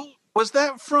Lord. Was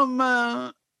that from...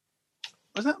 was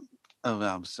that... Oh,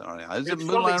 I'm sorry. Is it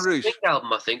Moulin Rouge? Swing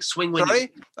album, I think. Swing. Sorry?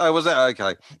 Oh, was that? Okay.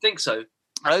 I think so.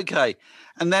 Okay.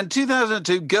 And then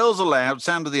 2002, Girls Aloud,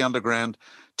 Sound of the Underground.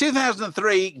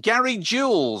 2003, Gary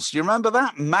Jules. You remember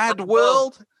that? Mad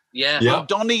World? Yeah.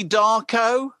 Donnie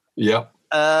Darko? Yeah.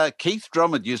 Keith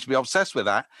Drummond used to be obsessed with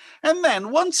that. And then,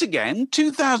 once again,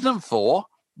 2004,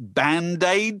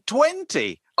 Band-Aid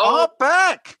 20 are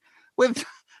back with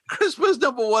Christmas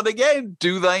number one again.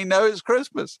 Do They Know It's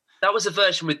Christmas? That was a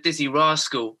version with Dizzy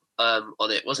Rascal on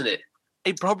it, wasn't it?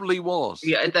 It probably was.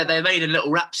 Yeah, they made a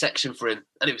little rap section for him,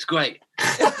 and it was great.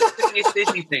 It's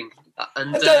Disney thing.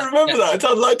 And, I don't remember that.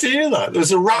 I'd like to hear that.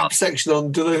 There's a rap section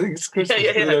on Do They Think It's Christmas?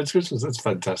 Yeah. Do They Know It's Christmas? That's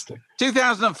fantastic.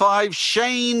 2005,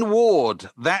 Shane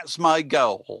Ward, That's My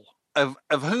Goal, of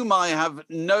whom I have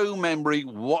no memory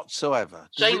whatsoever.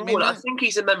 Shane Ward, I think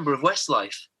he's a member of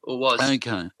Westlife, or was.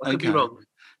 Okay. I could be wrong.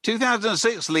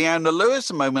 2006, Leona Lewis,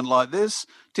 A Moment Like This.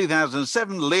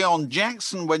 2007, Leon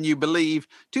Jackson, When You Believe.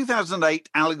 2008,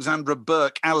 Alexandra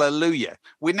Burke, Hallelujah.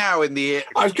 We're now in the...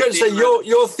 I was going to say,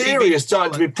 your theory is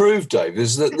starting to be proved, Dave,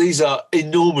 is that these are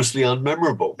enormously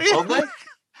unmemorable, aren't they?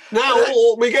 Now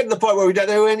we get to the point where we don't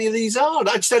know who any of these are.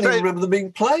 I just don't even remember them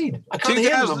being played. I can't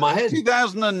hear them in my head.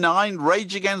 2009,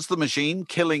 Rage Against the Machine,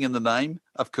 Killing in the Name,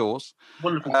 of course.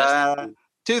 Wonderful festival.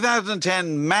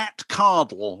 2010, Matt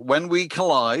Cardle, When We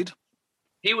Collide.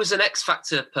 He was an X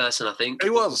Factor person, I think.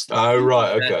 He was. Oh,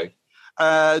 right, okay.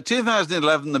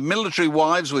 2011, The Military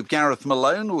Wives with Gareth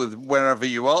Malone, with Wherever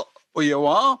You Are.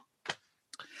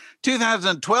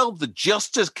 2012, The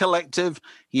Justice Collective,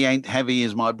 He Ain't Heavy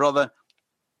Is My Brother.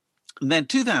 And then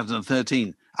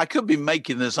 2013, I could be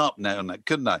making this up now,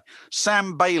 couldn't I?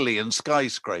 Sam Bailey and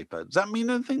Skyscraper. Does that mean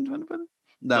anything to anybody?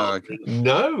 No. Okay.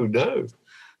 No.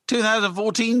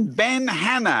 2014, Ben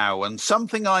Hanau and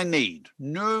Something I Need.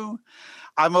 No.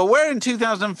 I'm aware in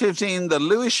 2015 the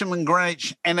Lewisham and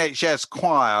Greenwich NHS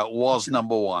Choir was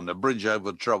number one, A Bridge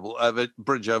Over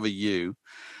Bridge Over You.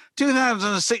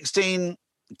 2016,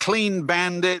 Clean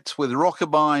Bandit with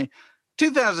Rockabye.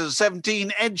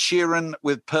 2017, Ed Sheeran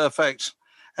with Perfect.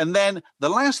 And then the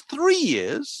last 3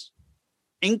 years,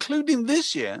 including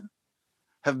this year,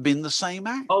 have been the same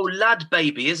act. Oh, Lad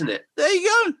Baby, isn't it? There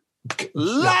you go.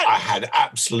 No, I had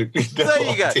absolutely no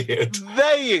idea.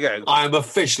 There you go. I am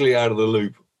officially out of the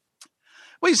loop.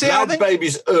 We see, Lad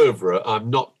Baby's oeuvre, I'm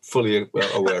not fully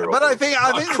aware of. But I think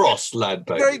across Lad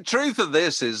Baby. The great truth of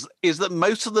this is that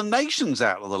most of the nation's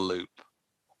out of the loop.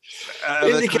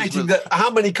 Indicating that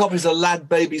how many copies are Lad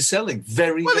Baby selling?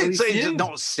 Very few. It's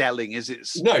not selling, is it?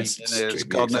 No, it's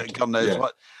God knows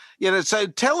what. So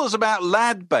tell us about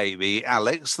Lad Baby,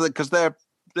 Alex, because they've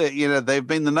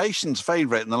been the nation's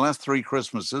favourite in the last 3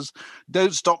 Christmases.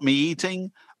 Don't Stop Me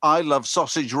Eating, I Love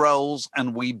Sausage Rolls,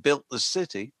 and We Built the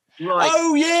City. Right.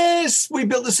 Oh yes, We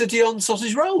Built the City on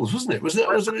sausage rolls, wasn't it? Was that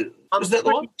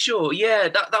the one? Sure, yeah,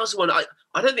 that was the one. I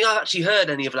don't think I've actually heard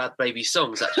any of Lad Baby's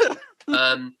songs actually,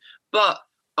 but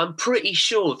I'm pretty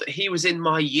sure that he was in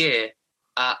my year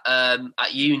at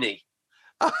uni.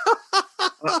 I'm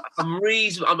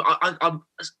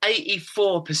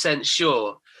 84%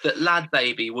 sure that Lad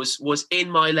Baby was in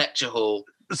my lecture hall.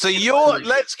 So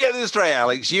let's get this straight,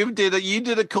 Alex. You did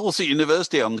a course at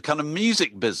university on the kind of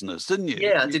music business, didn't you?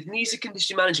 Yeah, I did music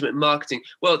industry management and marketing.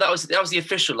 Well, that was the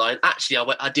official line.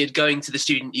 Actually, I did going to the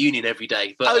student union every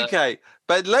day. But okay,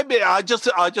 but I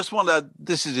just want to.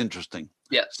 This is interesting.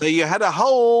 Yeah. So you had a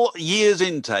whole year's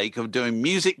intake of doing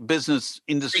music, business,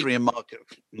 industry, and market.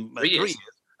 3 years.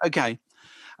 Okay.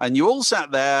 And you all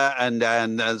sat there, and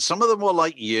some of them were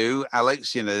like you,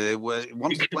 Alex. They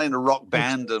wanted to play in a rock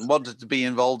band and wanted to be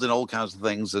involved in all kinds of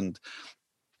things, and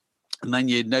then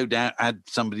you no doubt had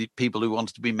people who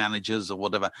wanted to be managers or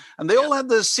whatever, and they all had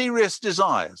their serious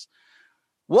desires.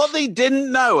 What they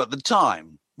didn't know at the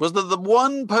time was that the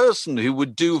one person who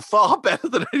would do far better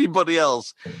than anybody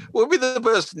else would be the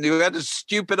person who had a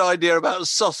stupid idea about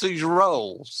sausage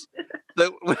rolls.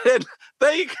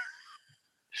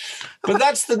 But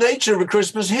that's the nature of a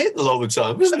Christmas hit a lot of the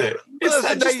time, isn't it?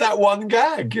 It's just that one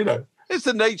gag, It's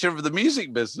the nature of the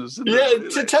music business, isn't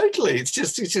it? Totally. It's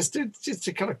just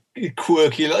a kind of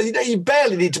quirky. You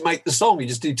barely need to make the song. You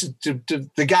just need to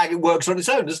the gag. It works on its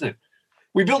own, doesn't it?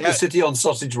 We built the city on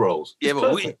sausage rolls. Yeah,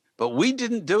 but we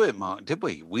didn't do it, Mark, did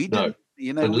we? We didn't.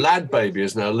 No. And Lad Baby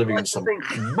is now living in some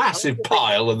massive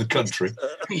pile in the country.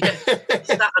 Yeah,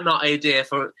 that an idea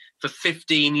for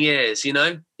 15 years. He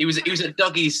was at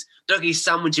Dougie's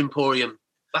Sandwich Emporium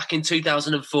back in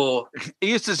 2004.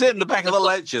 He used to sit in the back of the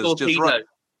lectures, just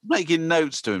making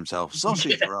notes to himself.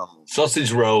 Sausage rolls.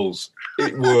 Sausage rolls.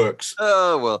 It works.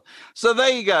 Oh well. So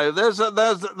there you go.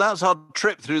 That's our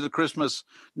trip through the Christmas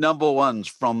number ones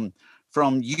from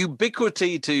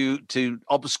ubiquity to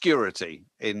obscurity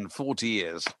in 40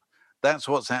 years. That's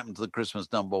what's happened to the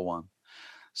Christmas number one.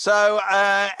 So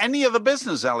any other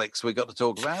business, Alex, we got to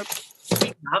talk about?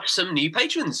 We have some new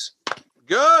patrons.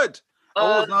 Good.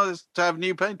 Always nice to have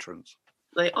new patrons.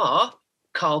 They are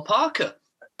Carl Parker.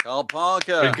 Carl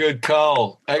Parker. Very good,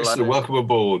 Carl. Excellent. Welcome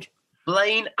aboard.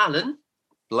 Blaine Allen.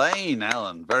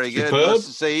 Very good. Superb. Nice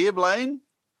to see you, Blaine.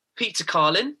 Peter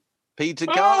Carlin. Peter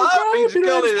Carlin,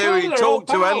 who we talked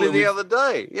to only the other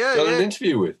day. Yeah, got an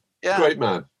interview with. Yeah. Great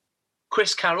man.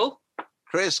 Chris Carroll.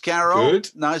 Good.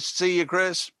 Nice to see you,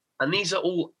 Chris. And these are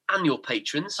all annual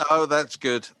patrons. Oh, that's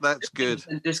good. That's good.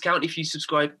 Discount if you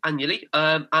subscribe annually.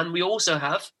 And we also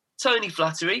have Tony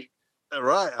Flattery. All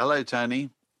right. Hello, Tony.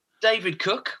 David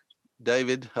Cook.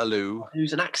 David, hello.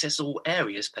 Who's an Access All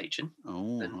Areas patron.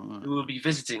 Oh. And who will be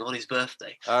visiting on his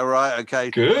birthday. All right. Okay.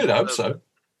 Good. I hope so.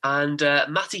 And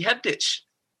Matty Hebditch.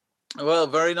 Well,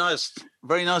 very nice.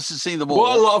 Very nice to see them all.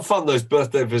 What a lot of fun those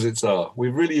birthday visits are.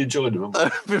 We've really enjoyed them.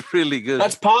 They're really good.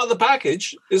 That's part of the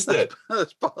package, isn't it?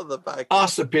 That's part of the package.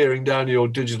 Us appearing down your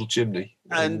digital chimney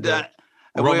and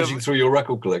rummaging through your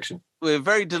record collection. We're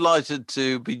very delighted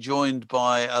to be joined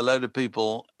by a load of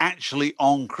people actually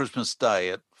on Christmas Day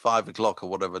at 5 o'clock or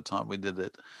whatever time we did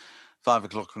it. 5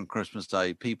 o'clock on Christmas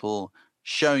Day. People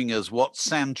showing us what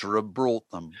Santa had brought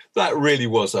them. That really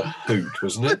was a hoot,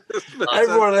 wasn't it?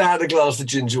 Everyone had a glass of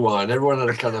ginger wine. Everyone had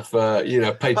a kind of,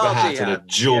 paper hat and a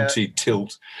jaunty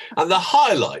tilt. And the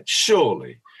highlight,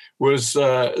 surely, was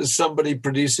somebody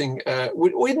producing.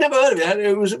 We'd never heard of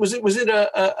it. Was it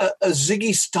a Ziggy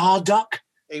Starduck?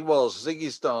 It was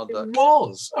Ziggy Stardust. It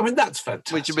was. I mean, that's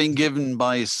fantastic. Which had been given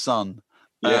by his son.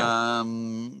 Yeah.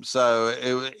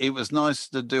 So it was nice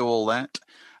to do all that.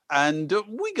 And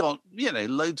we got,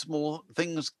 loads more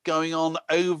things going on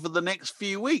over the next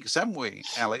few weeks, haven't we,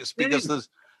 Alex? Because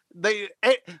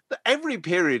every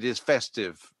period is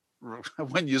festive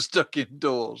when you're stuck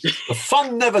indoors. The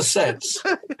fun never sets.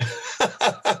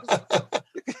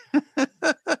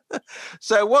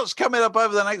 So what's coming up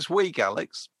over the next week,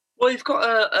 Alex? Well, you've got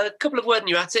a couple of Word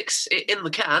New Attics in the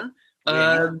can.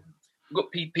 We've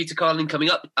got Peter Carlin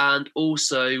coming up, and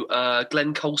also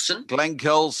Glenn Coulson.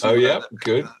 Oh, yeah,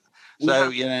 good.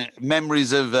 So,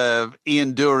 memories of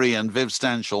Ian Dury and Viv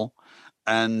Stanshall,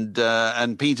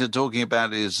 and Peter talking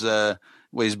about his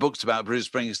books about Bruce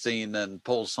Springsteen and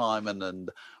Paul Simon and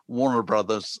Warner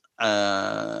Brothers,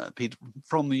 Peter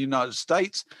from the United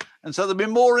States. And so there'll be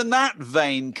more in that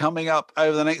vein coming up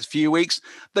over the next few weeks.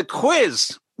 The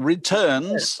quiz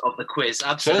returns. Of the quiz,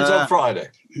 absolutely. Returns on Friday.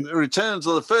 Returns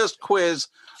of the first quiz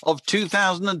of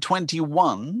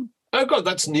 2021. Oh, God,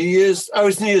 that's New Year's. Oh,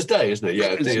 it's New Year's Day, isn't it?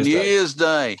 Yeah, it's New Year's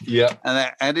Day. Yeah.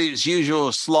 And at its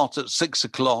usual slot at 6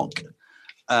 o'clock.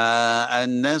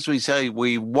 And as we say,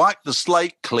 we wipe the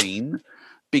slate clean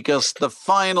because the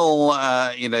final,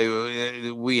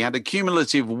 we had a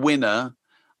cumulative winner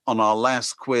on our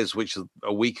last quiz, which was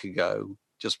a week ago,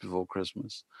 just before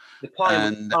Christmas.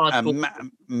 And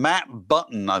Matt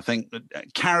Button, I think,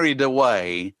 carried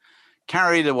away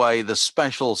the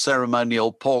special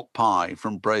ceremonial pork pie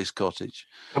from Brace Cottage.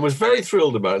 And was very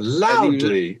thrilled about it,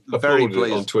 loudly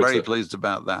applauded on Twitter. Very pleased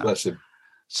about that. Bless him.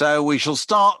 So we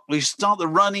start the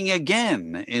running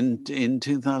again in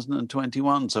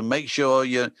 2021. So make sure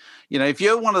if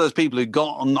you're one of those people who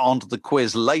got onto the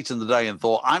quiz late in the day and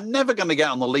thought, I'm never going to get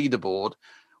on the leaderboard,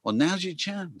 well, now's your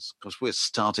chance because we're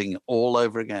starting all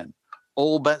over again.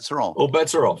 All bets are off. All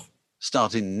bets are off.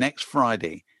 Starting next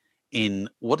Friday in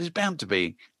what is bound to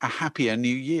be a happier new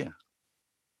year.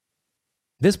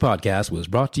 This podcast was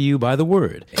brought to you by The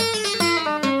Word.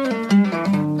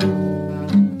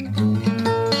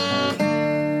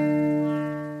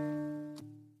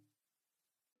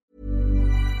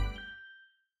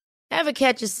 Ever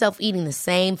catch yourself eating the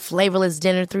same flavorless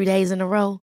dinner 3 days in a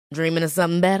row? Dreaming of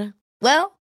something better?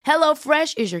 Well,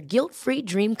 HelloFresh is your guilt-free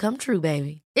dream come true,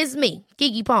 baby. It's me,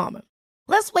 Keke Palmer.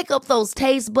 Let's wake up those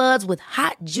taste buds with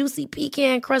hot, juicy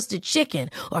pecan-crusted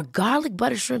chicken or garlic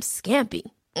butter shrimp scampi.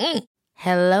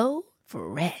 Hello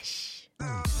Fresh.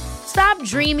 Stop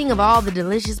dreaming of all the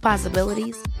delicious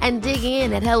possibilities and dig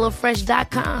in at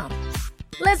HelloFresh.com.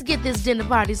 Let's get this dinner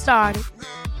party started.